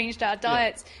we changed our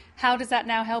diets. Yeah. How does that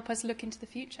now help us look into the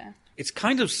future? It's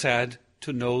kind of sad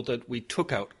to know that we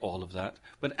took out all of that,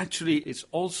 but actually it's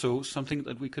also something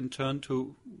that we can turn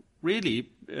to really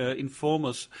inform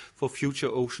us for future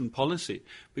ocean policy,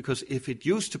 because if it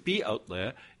used to be out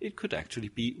there, it could actually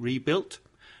be rebuilt.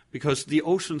 Because the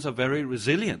oceans are very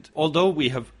resilient. Although we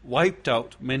have wiped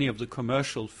out many of the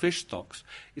commercial fish stocks,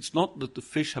 it's not that the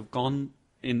fish have gone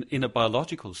in a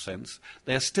biological sense.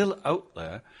 They're still out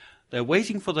there. They're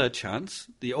waiting for their chance.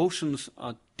 The oceans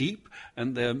are deep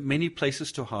and there are many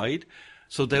places to hide.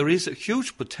 So there is a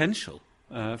huge potential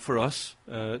for us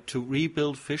to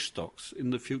rebuild fish stocks in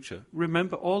the future.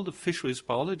 Remember, all the fisheries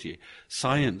biology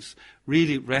science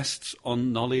really rests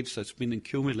on knowledge that's been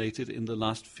accumulated in the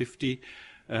last 50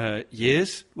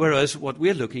 years, whereas what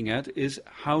we're looking at is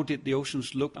how did the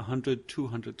oceans look 100,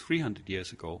 200, 300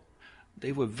 years ago.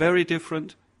 They were very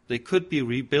different. They could be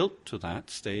rebuilt to that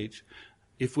stage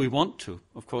if we want to.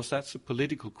 Of course, that's a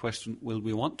political question, will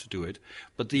we want to do it?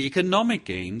 But the economic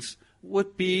gains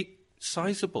would be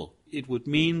sizable. It would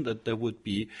mean that there would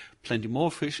be plenty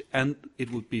more fish, and it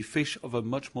would be fish of a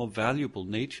much more valuable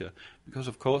nature. Because,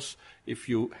 of course, if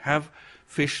you have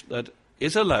fish that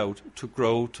is allowed to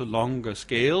grow to longer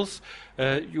scales,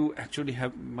 you actually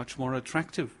have much more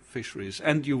attractive fisheries.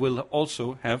 And you will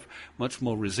also have much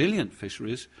more resilient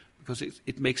fisheries, because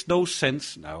it makes no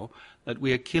sense now that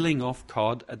we are killing off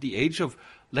cod at the age of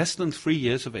less than 3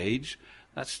 years of age.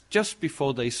 That's just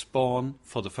before they spawn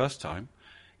for the first time.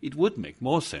 It would make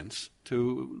more sense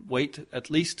to wait at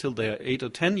least till they're 8 or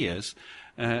 10 years,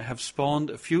 have spawned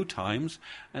a few times,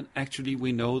 and actually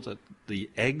we know that the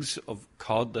eggs of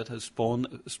cod that has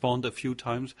spawned a few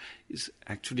times is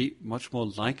actually much more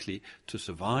likely to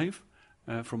survive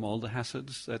from all the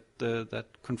hazards that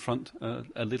confront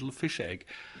a little fish egg.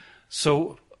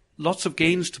 So lots of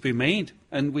gains to be made,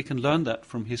 and we can learn that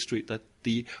from history, that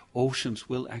the oceans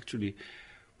will actually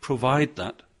provide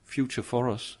that future for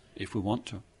us if we want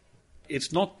to.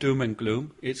 It's not doom and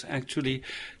gloom, it's actually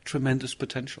tremendous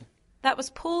potential. That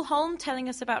was Paul Holm telling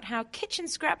us about how kitchen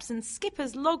scraps and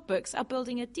skippers' logbooks are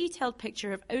building a detailed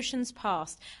picture of oceans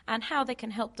past and how they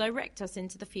can help direct us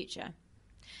into the future.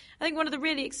 I think one of the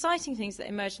really exciting things that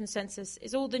emerged from the census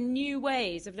is all the new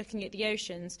ways of looking at the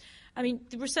oceans. I mean,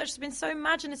 the research has been so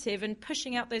imaginative and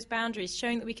pushing out those boundaries,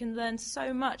 showing that we can learn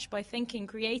so much by thinking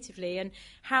creatively and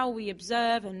how we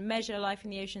observe and measure life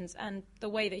in the oceans and the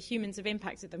way that humans have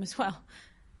impacted them as well.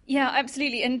 Yeah,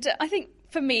 absolutely. And I think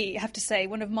for me, I have to say,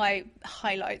 one of my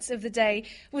highlights of the day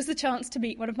was the chance to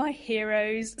meet one of my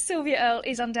heroes. Sylvia Earle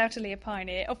is undoubtedly a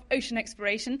pioneer of ocean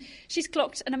exploration. She's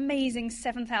clocked an amazing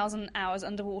 7,000 hours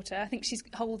underwater. I think she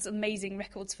holds amazing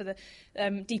records for the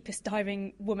deepest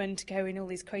diving woman to go in all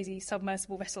these crazy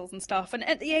submersible vessels and stuff. And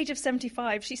at the age of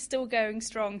 75, she's still going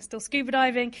strong, still scuba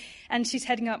diving, and she's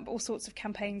heading up all sorts of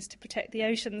campaigns to protect the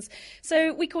oceans.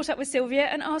 So we caught up with Sylvia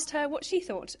and asked her what she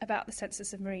thought about the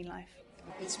census of marine life.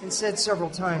 It's been said several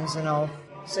times, and I'll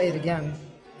say it again.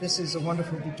 This is a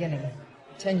wonderful beginning.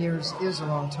 10 years is a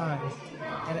long time,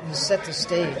 and it has set the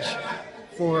stage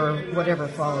for whatever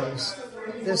follows.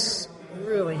 This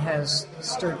really has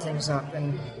stirred things up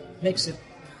and makes it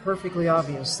perfectly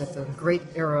obvious that the great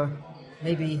era,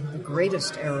 maybe the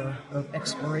greatest era of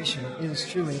exploration, is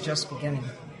truly just beginning.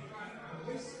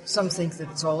 Some think that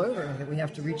it's all over, that we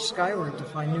have to reach skyward to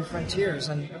find new frontiers,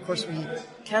 and of course we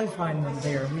can find them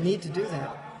there. We need to do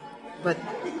that. But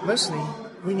mostly,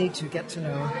 we need to get to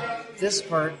know this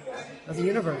part of the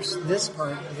universe, this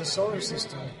part of the solar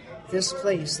system, this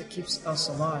place that keeps us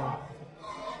alive.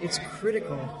 It's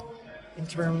critical in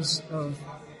terms of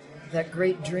that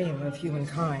great dream of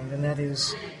humankind, and that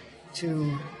is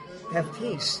to have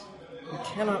peace. We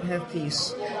cannot have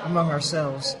peace among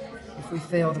ourselves if we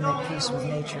fail to make peace with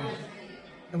nature.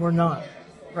 And we're not.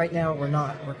 Right now, we're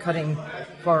not. We're cutting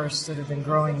forests that have been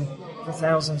growing for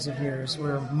thousands of years.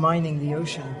 We're mining the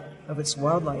ocean of its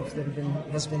wildlife that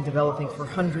has been developing for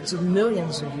hundreds of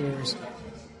millions of years.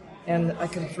 And I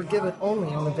can forgive it only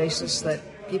on the basis that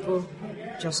people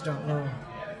just don't know.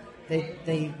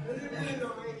 They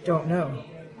don't know.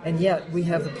 And yet, we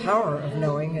have the power of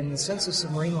knowing, and the Census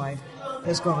of Marine Life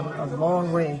has gone a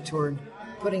long way toward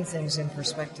putting things in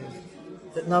perspective.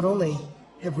 That not only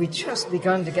have we just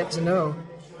begun to get to know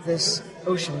this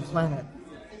ocean planet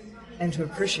and to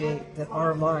appreciate that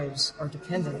our lives are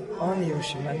dependent on the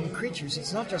ocean and the creatures.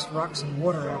 It's not just rocks and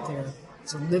water out there.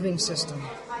 It's a living system.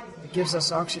 It gives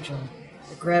us oxygen.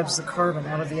 It grabs the carbon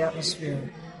out of the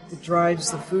atmosphere. It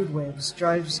drives the food webs,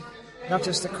 drives not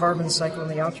just the carbon cycle and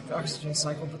the oxygen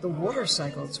cycle, but the water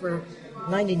cycle. It's where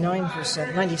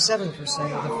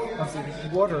 97% of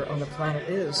the water on the planet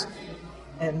is.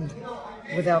 And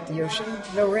without the ocean,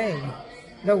 no rain,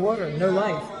 no water, no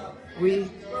life. We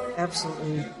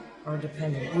absolutely are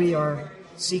dependent. We are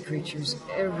sea creatures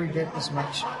every bit as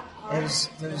much as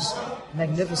those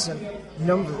magnificent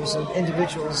numbers of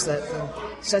individuals that the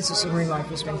Census of Marine Life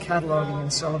has been cataloging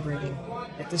and celebrating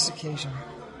at this occasion.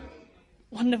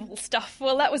 Wonderful stuff.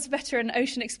 Well, that was veteran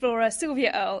ocean explorer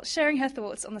Sylvia Earle sharing her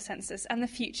thoughts on the census and the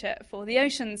future for the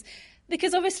oceans.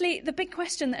 Because obviously the big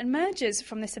question that emerges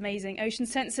from this amazing ocean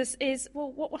census is,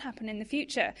 well, what will happen in the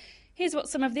future? Here's what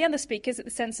some of the other speakers at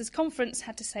the census conference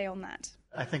had to say on that.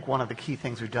 I think one of the key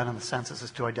things we've done in the census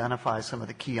is to identify some of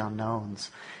the key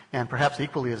unknowns. And perhaps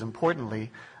equally as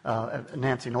importantly,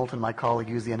 Nancy Knowlton, my colleague,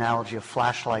 used the analogy of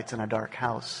flashlights in a dark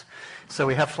house. So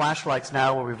we have flashlights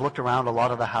now where we've looked around a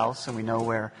lot of the house and we know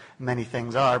where many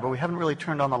things are, but we haven't really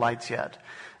turned on the lights yet.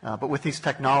 But with these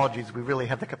technologies, we really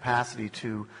have the capacity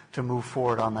to move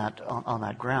forward on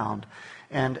that ground.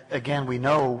 And again, we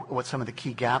know what some of the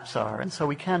key gaps are, and so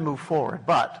we can move forward.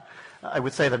 But I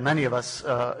would say that many of us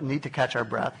need to catch our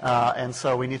breath, and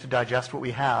so we need to digest what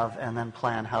we have and then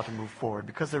plan how to move forward,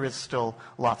 because there is still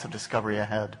lots of discovery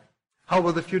ahead. How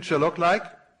will the future look like?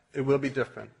 It will be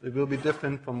different. It will be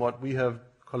different from what we have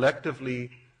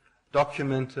collectively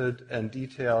documented and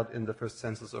detailed in the first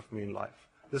census of marine life.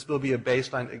 This will be a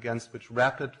baseline against which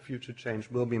rapid future change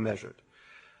will be measured.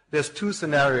 There's two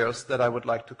scenarios that I would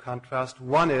like to contrast.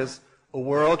 One is a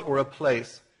world or a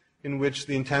place in which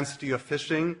the intensity of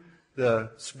fishing,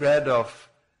 the spread of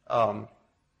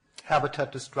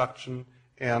habitat destruction,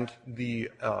 and the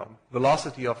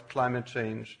velocity of climate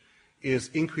change is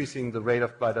increasing the rate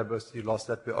of biodiversity loss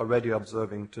that we're already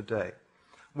observing today.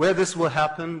 Where this will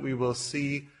happen, we will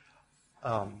see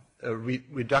a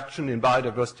reduction in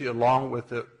biodiversity along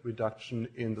with a reduction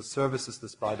in the services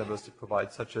this biodiversity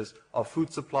provides, such as our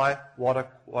food supply, water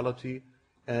quality,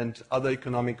 and other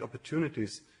economic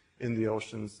opportunities in the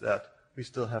oceans that we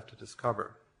still have to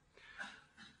discover.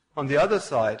 On the other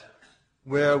side,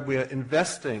 where we're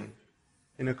investing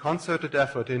in a concerted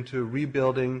effort into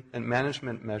rebuilding and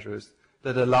management measures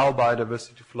that allow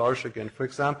biodiversity to flourish again, for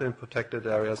example, in protected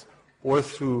areas or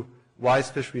through wise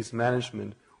fisheries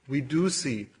management, we do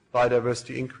see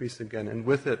biodiversity increase again, and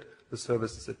with it, the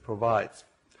services it provides.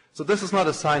 So this is not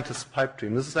a scientist's pipe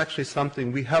dream. This is actually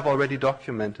something we have already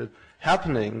documented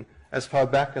happening as far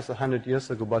back as 100 years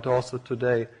ago, but also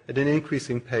today at an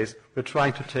increasing pace. We're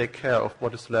trying to take care of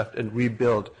what is left and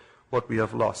rebuild what we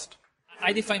have lost.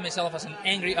 I define myself as an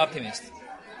angry optimist.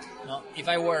 No, if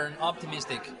I were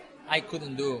optimistic, I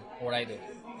couldn't do what I do.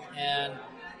 And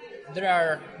there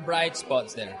are bright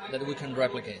spots there that we can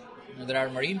replicate. There are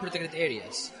marine protected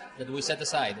areas that we set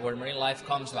aside where marine life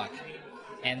comes back,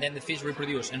 and then the fish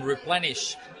reproduce and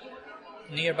replenish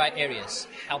nearby areas,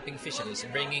 helping fisheries,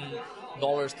 bringing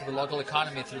dollars to the local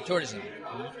economy through tourism.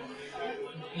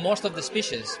 Most of the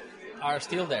species are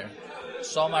still there.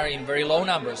 Some are in very low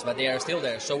numbers, but they are still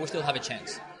there, so we still have a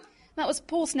chance. That was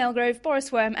Paul Snellgrove,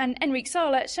 Boris Worm and Enrique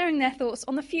Sala sharing their thoughts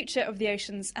on the future of the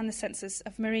oceans and the census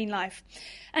of marine life.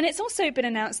 And it's also been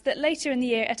announced that later in the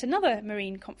year at another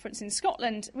marine conference in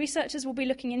Scotland, researchers will be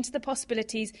looking into the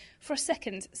possibilities for a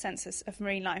second census of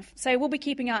marine life. So we'll be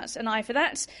keeping out an eye for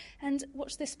that and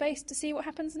watch this space to see what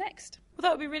happens next. Well,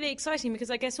 that would be really exciting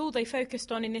because I guess all they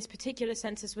focused on in this particular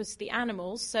census was the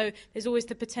animals, so there's always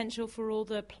the potential for all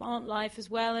the plant life as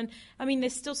well. And, I mean,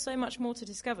 there's still so much more to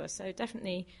discover, so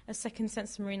definitely a second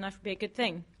census of marine life would be a good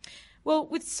thing. Well,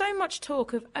 with so much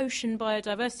talk of ocean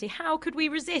biodiversity, how could we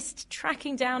resist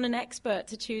tracking down an expert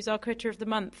to choose our Critter of the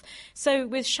Month? So,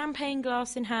 with champagne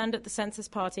glass in hand at the census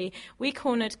party, we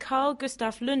cornered Carl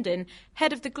Gustaf Lundin,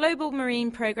 head of the Global Marine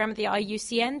Programme at the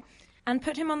IUCN, and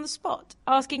put him on the spot,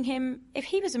 asking him if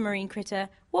he was a marine critter,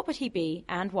 what would he be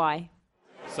and why?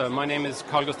 So my name is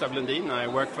Carl Gustaf Lundin. I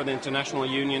work for the International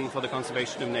Union for the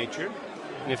Conservation of Nature.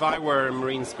 And if I were a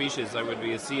marine species, I would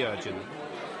be a sea urchin.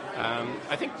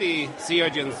 I think the sea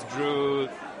urchins drew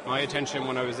my attention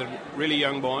when I was a really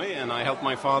young boy, and I helped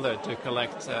my father to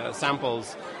collect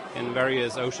samples in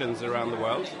various oceans around the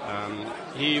world.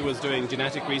 He was doing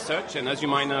genetic research, and as you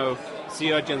might know,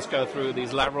 sea urchins go through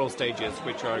these larval stages,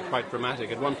 which are quite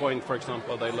dramatic. At one point, for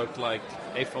example, they looked like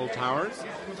Eiffel Towers.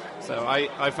 So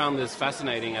I found this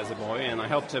fascinating as a boy, and I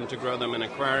helped him to grow them in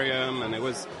an aquarium, and it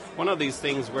was one of these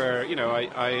things where,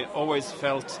 I always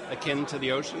felt akin to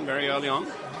the ocean very early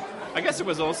on. I guess it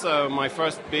was also my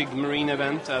first big marine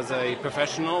event as a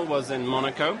professional was in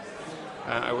Monaco.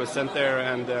 I was sent there,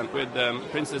 and with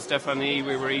Princess Stephanie,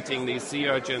 we were eating these sea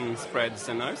urchin spreads,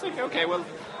 and I was like, okay, well,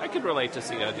 I could relate to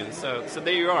sea urchins. So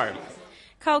there you are.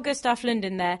 Carl Gustaf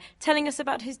Lunden there, telling us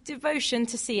about his devotion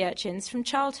to sea urchins from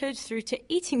childhood through to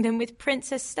eating them with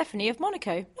Princess Stephanie of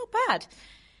Monaco. Not bad.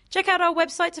 Check out our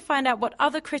website to find out what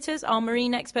other critters our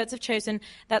marine experts have chosen.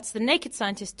 That's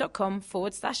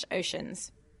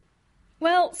thenakedscientist.com/oceans.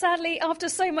 Well, sadly, after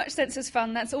so much census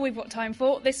fun, that's all we've got time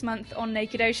for this month on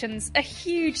Naked Oceans. A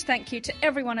huge thank you to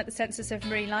everyone at the Census of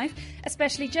Marine Life,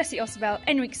 especially Jessie Osbel,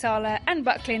 Enrique Sala, Anne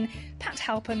Bucklin, Pat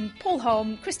Halpin, Paul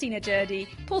Holm, Christina Jurdy,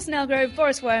 Paul Snellgrove,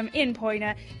 Boris Worm, Ian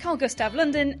Poyner, Carl Gustaf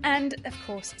Lunden, and, of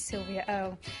course, Sylvia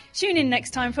Earle. Tune in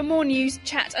next time for more news,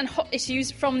 chat and hot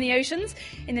issues from the oceans.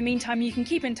 In the meantime, you can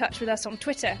keep in touch with us on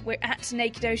Twitter. We're at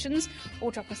Naked Oceans,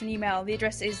 or drop us an email. The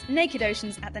address is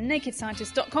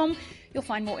nakedoceans@thenakedscientist.com. You'll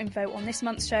find more info on this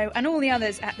month's show and all the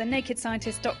others at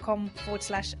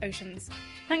thenakedscientist.com/oceans.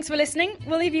 Thanks for listening.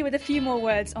 We'll leave you with a few more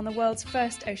words on the world's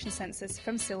first ocean census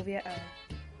from Sylvia Earle.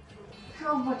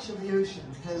 How much of the ocean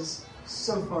has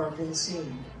so far been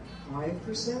seen?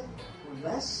 5% or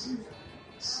less?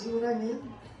 See what I mean?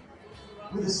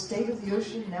 With the state of the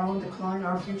ocean now in decline,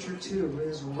 our future too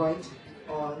is right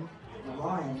on the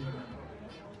line.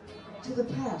 To the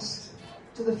past,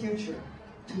 to the future,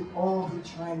 to all who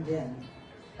chimed in,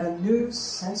 a new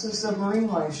census of marine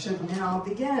life should now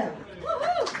begin.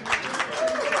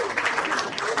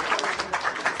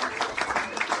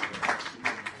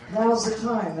 Now's the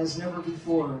time, as never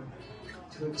before,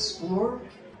 to explore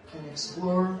and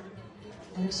explore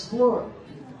and explore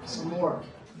some more.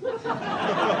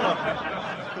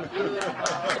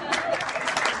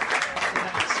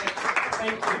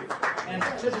 Thank you. And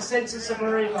to the Census of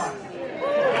Marine Life.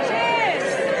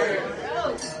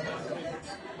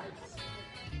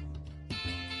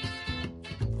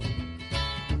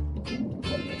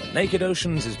 Naked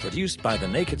Oceans is produced by the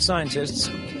Naked Scientists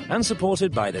and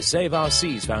supported by the Save Our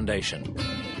Seas Foundation.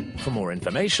 For more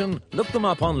information, look them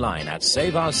up online at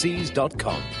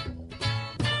saveourseas.com.